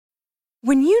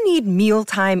When you need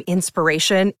mealtime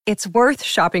inspiration, it's worth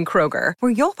shopping Kroger,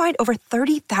 where you'll find over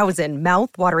 30,000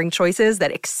 mouth-watering choices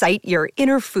that excite your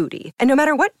inner foodie. And no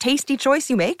matter what tasty choice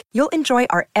you make, you'll enjoy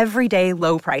our everyday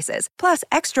low prices, plus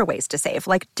extra ways to save,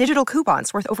 like digital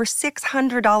coupons worth over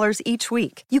 $600 each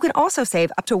week. You can also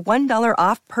save up to $1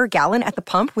 off per gallon at the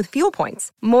pump with fuel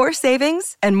points. More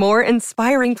savings and more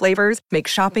inspiring flavors make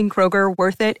shopping Kroger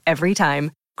worth it every time.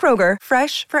 Kroger,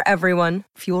 fresh for everyone.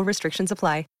 Fuel restrictions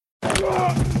apply.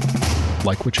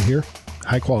 Like what you hear?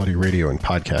 High-quality radio and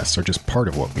podcasts are just part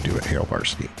of what we do at Hail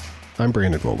Varsity. I'm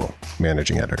Brandon Vogel,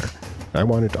 managing editor. I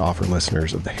wanted to offer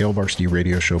listeners of the Hail Varsity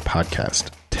Radio Show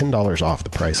podcast $10 off the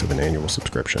price of an annual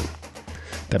subscription.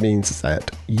 That means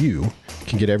that you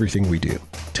can get everything we do,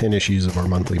 10 issues of our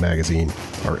monthly magazine,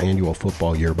 our annual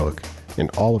football yearbook,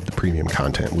 and all of the premium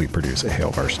content we produce at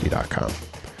hailvarsity.com.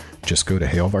 Just go to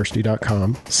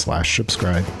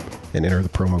hailvarsity.com/subscribe and enter the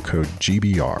promo code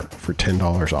GBR for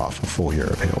 $10 off a full year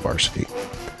of Hail Varsity.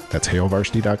 That's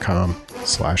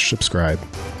hailvarsity.com/subscribe,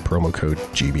 promo code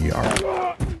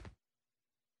GBR.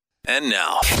 And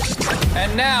now,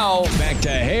 back to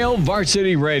Hail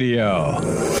Varsity Radio.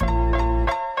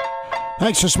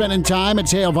 Thanks for spending time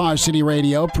at Hail Varsity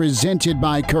Radio, presented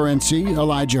by Currency.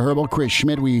 Elijah Herbal, Chris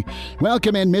Schmidt. We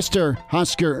welcome in Mr.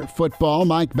 Husker Football,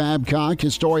 Mike Babcock,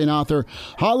 historian, author,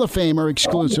 Hall of Famer,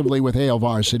 exclusively with Hail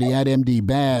Varsity at MD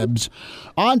Babs.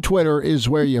 On Twitter is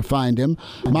where you find him.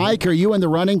 Mike, are you in the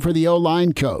running for the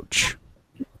O-line coach?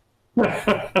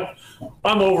 I'm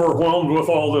overwhelmed with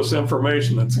all this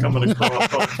information that's coming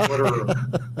across on Twitter, or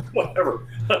whatever,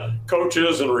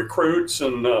 coaches and recruits,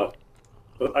 and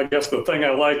I guess the thing I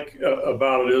like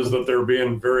about it is that they're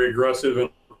being very aggressive in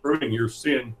recruiting. You're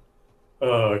seeing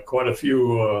quite a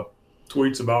few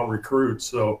tweets about recruits.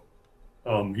 So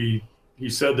he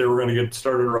said they were going to get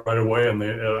started right away, and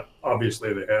they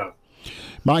obviously they have.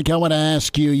 Mike, I want to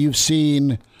ask you, you've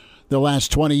seen the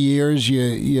last 20 years.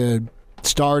 You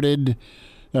started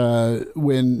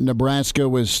when Nebraska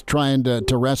was trying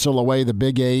to wrestle away the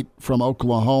Big Eight from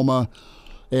Oklahoma.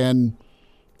 And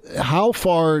how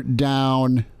far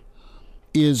down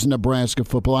is Nebraska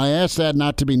football? I ask that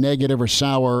not to be negative or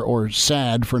sour or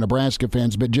sad for Nebraska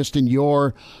fans, but just in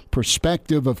your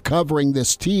perspective of covering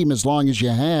this team as long as you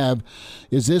have,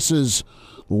 is this as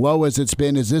low as it's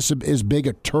been? Is this as big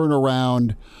a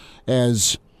turnaround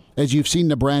as you've seen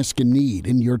Nebraska need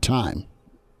in your time?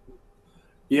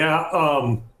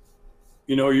 Yeah,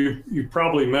 you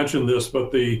probably mentioned this,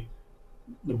 but the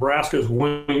Nebraska's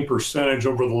winning percentage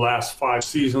over the last 5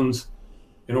 seasons,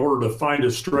 in order to find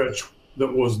a stretch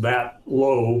that was that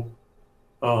low,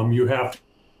 you have to go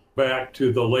back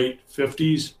to the late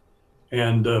 50s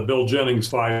and Bill Jennings'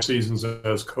 5 seasons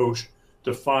as coach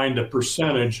to find a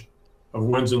percentage of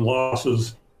wins and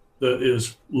losses that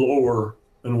is lower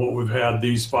than what we've had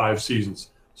these 5 seasons.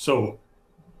 So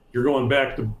you're going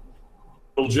back to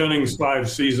Bill Jennings' 5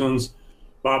 seasons.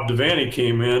 Bob Devaney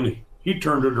came in. He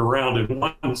turned it around in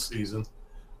 1 season,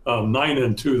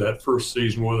 9-2 that first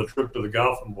season with a trip to the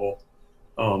Gotham Bowl.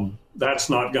 That's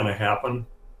not going to happen.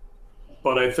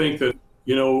 But I think that,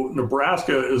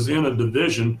 Nebraska is in a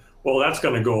division. Well, that's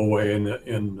going to go away in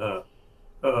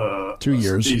 2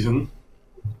 years. Season.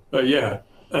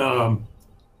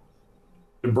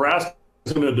 Nebraska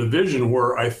is in a division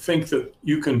where I think that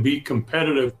you can be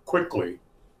competitive quickly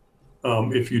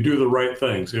if you do the right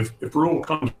things. If Rule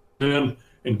comes in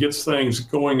and gets things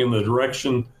going in the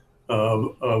direction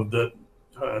of that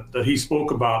he spoke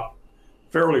about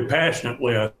fairly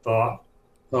passionately, I thought,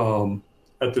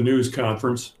 at the news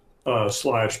conference /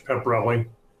 pep rally.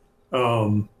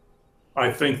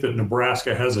 I think that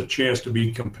Nebraska has a chance to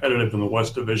be competitive in the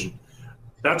West Division.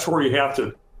 That's where you have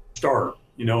to start,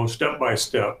 step by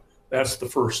step. That's the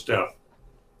first step.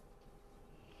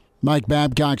 Mike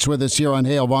Babcock's with us here on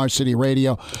Hail Varsity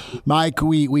Radio. Mike,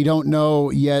 we don't know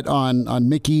yet on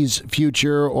Mickey's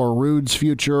future or Rude's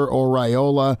future or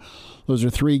Raiola. Those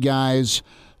are 3 guys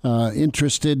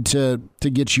interested to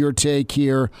get your take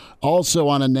here. Also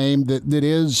on a name that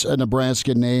is a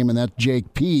Nebraska name, and that's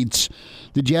Jake Peetz.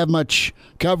 Did you have much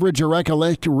coverage or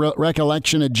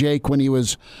recollection of Jake when he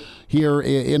was here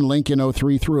in Lincoln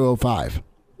 03 through 05?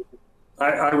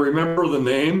 I remember the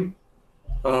name.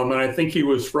 And I think he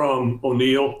was from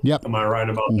O'Neill. Yep. Am I right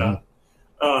about that?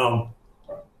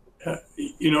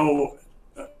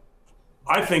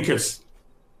 I think it's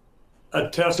a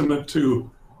testament to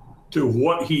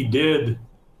what he did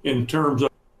in terms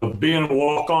of being a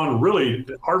walk-on. Really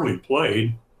hardly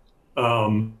played.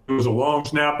 He was a long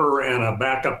snapper and a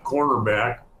backup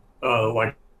cornerback,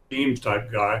 like teams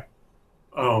type guy.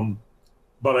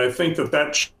 But I think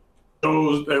that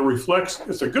shows,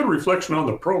 it's a good reflection on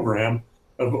the program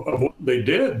of what they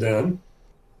did then,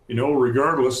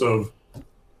 regardless of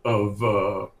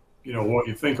what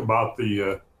you think about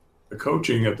the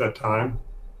coaching at that time.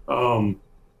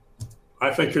 I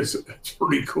think it's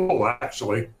pretty cool,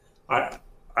 actually. I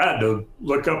had to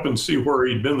look up and see where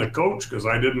he'd been the coach because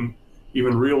I didn't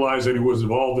even realize that he was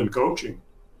involved in coaching.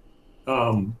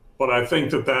 But I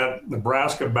think that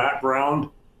Nebraska background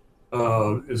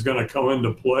is going to come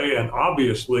into play, and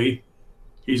obviously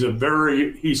he's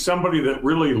somebody that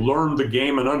really learned the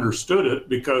game and understood it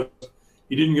because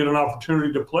he didn't get an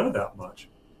opportunity to play that much.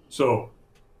 So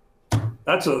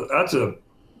that's a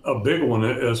big one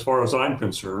as far as I'm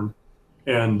concerned.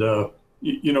 And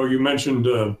you mentioned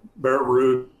Barrett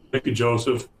Ruud, Mickey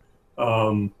Joseph.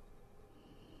 I'd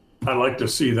like to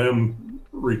see them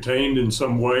retained in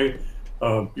some way.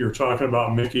 You're talking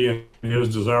about Mickey and his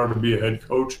desire to be a head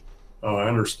coach. I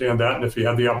understand that, and if he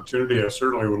had the opportunity, I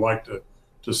certainly would like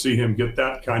to see him get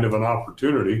that kind of an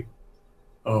opportunity.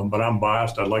 But I'm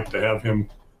biased. I'd like to have him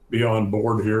be on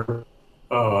board here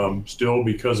still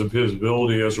because of his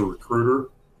ability as a recruiter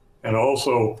and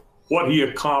also what he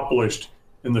accomplished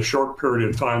in the short period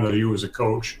of time that he was a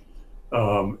coach,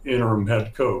 interim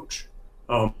head coach.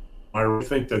 I really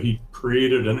think that he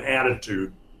created an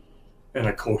attitude and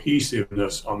a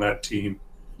cohesiveness on that team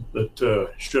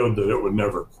that showed that it would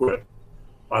never quit.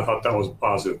 I thought that was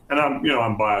positive. And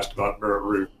I'm biased about Barrett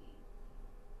Ruud.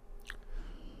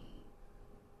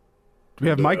 Do we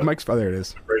have Mike? There it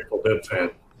is. Grateful Dead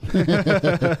fan.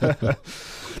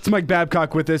 It's Mike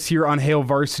Babcock with us here on Hail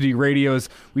Varsity Radio as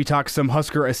we talk some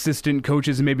Husker assistant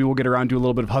coaches, and maybe we'll get around to a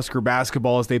little bit of Husker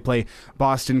basketball as they play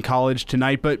Boston College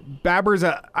tonight. But Babbers,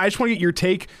 I just want to get your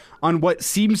take on what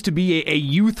seems to be a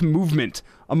youth movement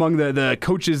among the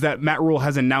coaches that Matt Rhule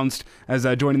has announced as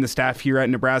joining the staff here at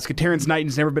Nebraska. Terrence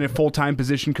Knighton's never been a full-time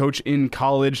position coach in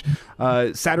college.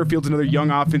 Satterfield's another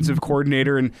young offensive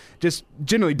coordinator. And just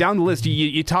generally down the list,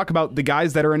 you talk about the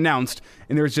guys that are announced,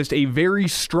 and there's just a very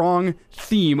strong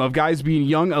theme of guys being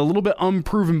young, a little bit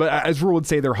unproven, but as Rhule would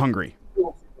say, they're hungry.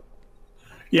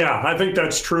 Yeah, I think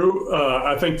that's true.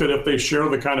 I think that if they share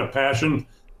the kind of passion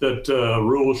that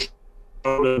Rhule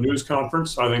showed at a news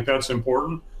conference, I think that's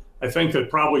important. I think that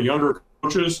probably younger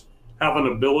coaches have an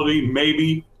ability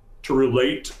maybe to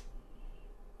relate to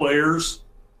players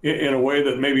in a way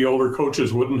that maybe older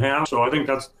coaches wouldn't have. So I think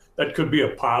that could be a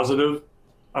positive.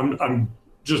 I'm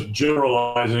just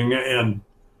generalizing and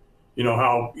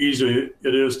how easy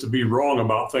it is to be wrong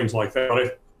about things like that.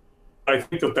 But I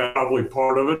think that probably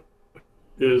part of it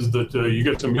is that you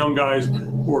get some young guys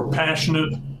who are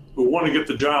passionate, who want to get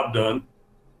the job done,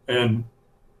 and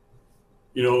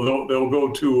they'll go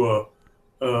to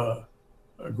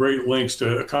great lengths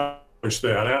to accomplish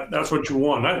that. That's what you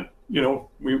want.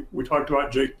 We talked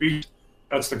about Jake Peete.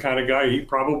 That's the kind of guy he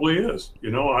probably is.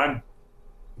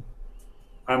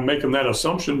 I'm making that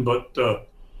assumption, but to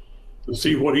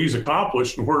see what he's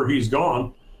accomplished and where he's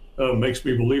gone makes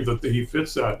me believe that he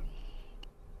fits that.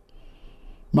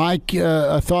 Mike,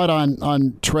 a thought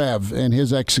on Trev and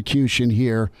his execution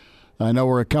here. I know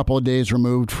we're a couple of days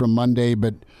removed from Monday,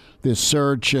 but this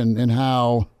search and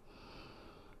how,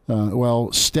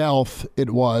 stealth it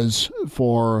was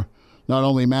for not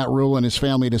only Matt Rhule and his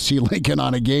family to see Lincoln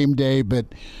on a game day, but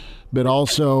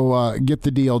also get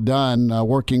the deal done,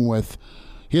 working with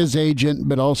his agent,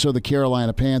 but also the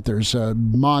Carolina Panthers.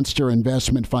 Monster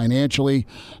investment financially,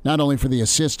 not only for the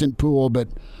assistant pool, but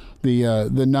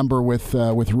the number with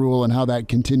Rhule and how that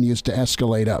continues to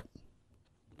escalate up.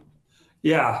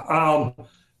 Yeah,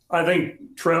 I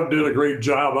think Trev did a great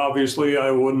job. Obviously, I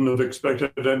wouldn't have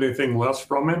expected anything less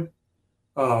from him.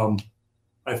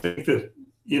 I think that,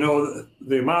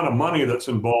 the amount of money that's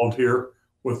involved here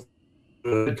with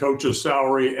the coach's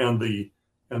salary and the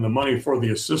money for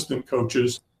the assistant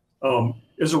coaches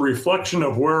is a reflection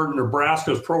of where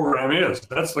Nebraska's program is.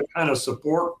 That's the kind of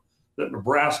support that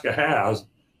Nebraska has,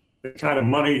 the kind of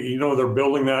money, they're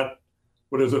building that,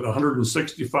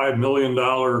 $165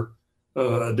 million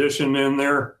addition in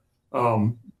there.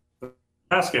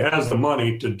 Nebraska has the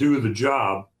money to do the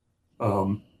job.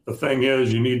 The thing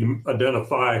is, you need to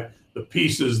identify the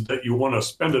pieces that you want to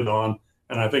spend it on.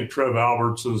 And I think Trev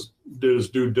Alberts did his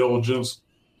due diligence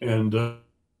and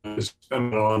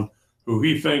spend it on who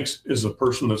he thinks is the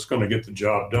person that's going to get the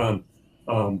job done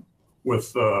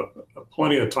with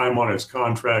plenty of time on his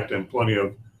contract and plenty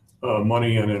of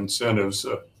money and incentives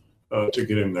to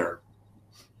get him there.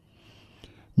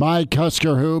 Mike,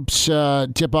 Husker Hoops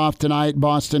tip-off tonight,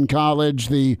 Boston College.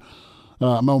 The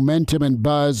momentum and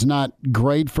buzz not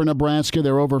great for Nebraska.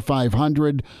 They're over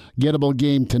 500. Gettable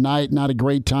game tonight. Not a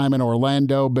great time in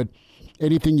Orlando, but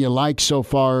anything you like so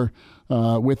far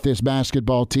with this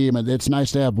basketball team. And it's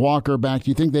nice to have Walker back.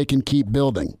 Do you think they can keep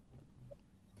building?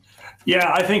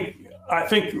 Yeah, I think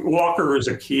Walker is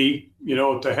a key,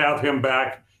 to have him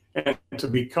back and to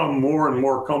become more and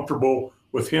more comfortable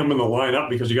with him in the lineup,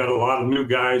 because you got a lot of new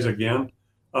guys again.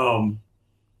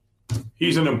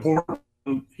 He's an important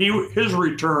his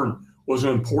return was an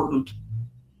important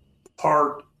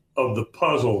part of the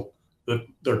puzzle that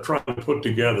they're trying to put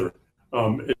together.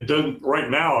 It doesn't right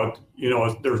now,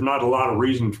 there's not a lot of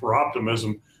reason for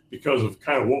optimism because of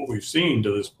kind of what we've seen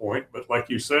to this point. But like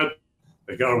you said,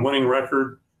 they got a winning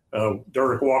record.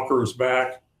 Derek Walker is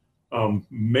back.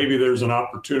 Maybe there's an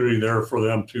opportunity there for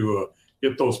them to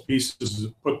get those pieces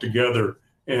put together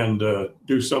and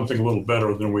do something a little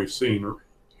better than we've seen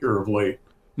here of late.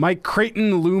 Mike,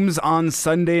 Creighton looms on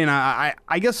Sunday, and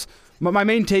I guess my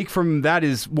main take from that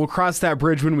is we'll cross that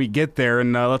bridge when we get there,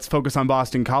 and let's focus on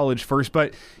Boston College first.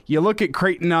 But you look at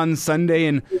Creighton on Sunday,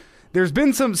 and there's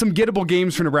been some gettable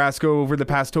games for Nebraska over the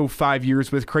past 5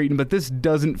 years with Creighton, but this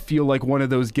doesn't feel like one of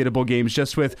those gettable games,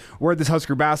 just with where this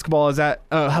Husker basketball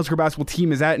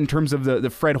team is at in terms of the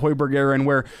Fred Hoiberg era and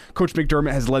where Coach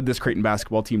McDermott has led this Creighton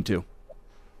basketball team to.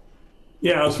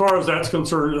 Yeah, as far as that's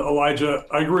concerned, Elijah,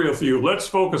 I agree with you. Let's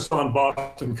focus on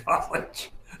Boston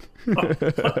College.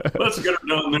 Let's get it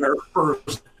done there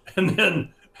first, and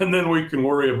then we can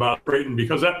worry about Creighton,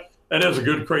 because that is a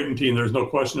good Creighton team. There's no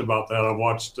question about that. I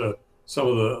watched some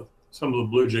of the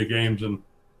Blue Jay games, and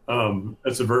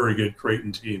it's a very good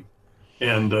Creighton team,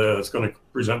 and it's going to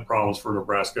present problems for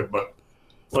Nebraska. But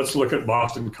let's look at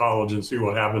Boston College and see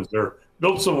what happens there.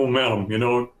 Build some momentum, get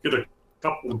a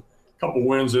couple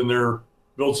wins in there.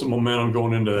 Build some momentum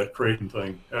going into that Creighton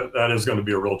thing. That is going to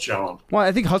be a real challenge. Well,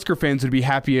 I think Husker fans would be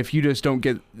happy if you just don't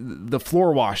get the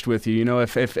floor washed with you.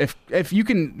 If you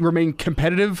can remain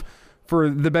competitive for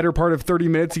the better part of 30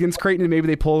 minutes against Creighton, and maybe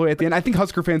they pull away at the end, I think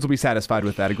Husker fans will be satisfied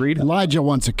with that. Agreed? Elijah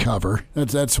wants a cover.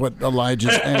 That's what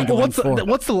Elijah's angling for.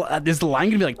 Is the line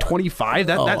going to be like 25?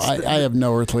 I have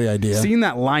no earthly idea. Seeing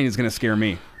that line is going to scare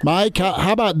me. Mike,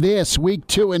 how about this? Week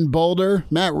 2 in Boulder,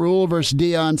 Matt Rule versus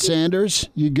Deion Sanders.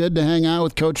 You good to hang out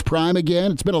with Coach Prime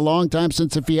again? It's been a long time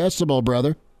since the Fiesta Bowl,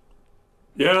 brother.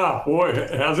 Yeah, boy,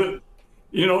 has it.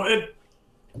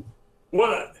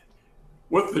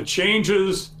 With the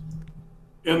changes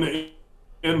in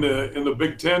the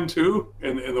Big Ten too,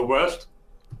 in the West,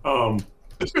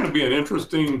 it's going to be an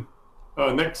interesting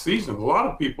next season. A lot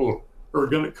of people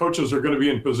coaches are going to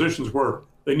be in positions where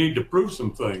they need to prove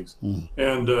some things,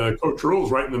 and Coach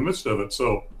Rule's right in the midst of it.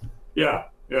 So, yeah.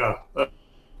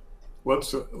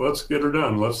 Let's get her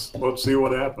done. Let's see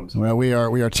what happens. Well, we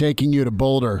are taking you to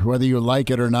Boulder, whether you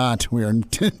like it or not. We are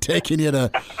taking you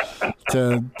to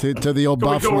the old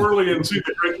Buffalo. Can we go early and see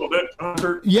the Grateful Dead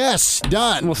concert? Yes,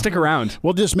 done. We'll stick around.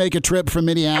 We'll just make a trip from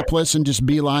Minneapolis and just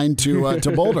beeline to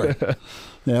Boulder.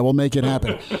 Yeah, we'll make it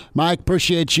happen. Mike,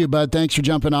 appreciate you, bud. Thanks for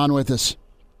jumping on with us.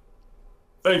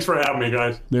 Thanks for having me,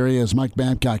 guys. There he is, Mike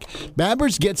Babcock.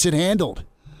 Babbers gets it handled.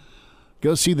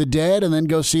 Go see the Dead and then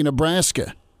go see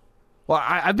Nebraska. Well,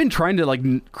 I've been trying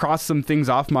to cross some things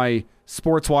off my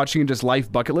sports watching and just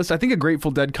life bucket list. I think a Grateful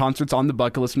Dead concert's on the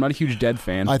bucket list. I'm not a huge Dead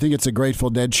fan. I think it's a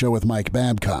Grateful Dead show with Mike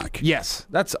Babcock. Yes,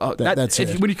 that's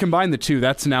it. When you combine the two,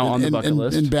 that's now on the bucket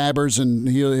list. And Babbers, and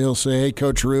he'll say, "Hey,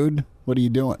 Coach Rude, what are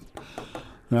you doing?"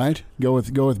 Right? Go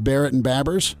with Barrett and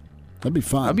Babbers. That'd be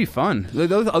fun. That'd be fun.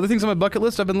 Those other things on my bucket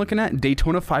list I've been looking at: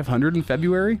 Daytona 500 in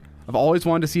February. I've always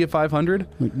wanted to see a 500.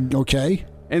 Okay.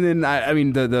 And then,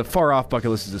 the far-off bucket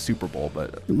list is a Super Bowl.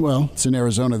 Well, it's in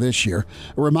Arizona this year.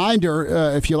 A reminder,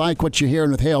 if you like what you're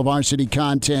hearing with Hail Varsity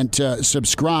content,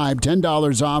 subscribe.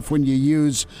 $10 off when you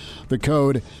use the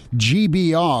code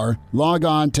GBR. Log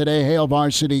on today,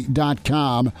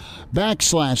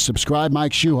 hailvarsity.com/subscribe.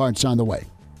 Mike Schuhart's on the way.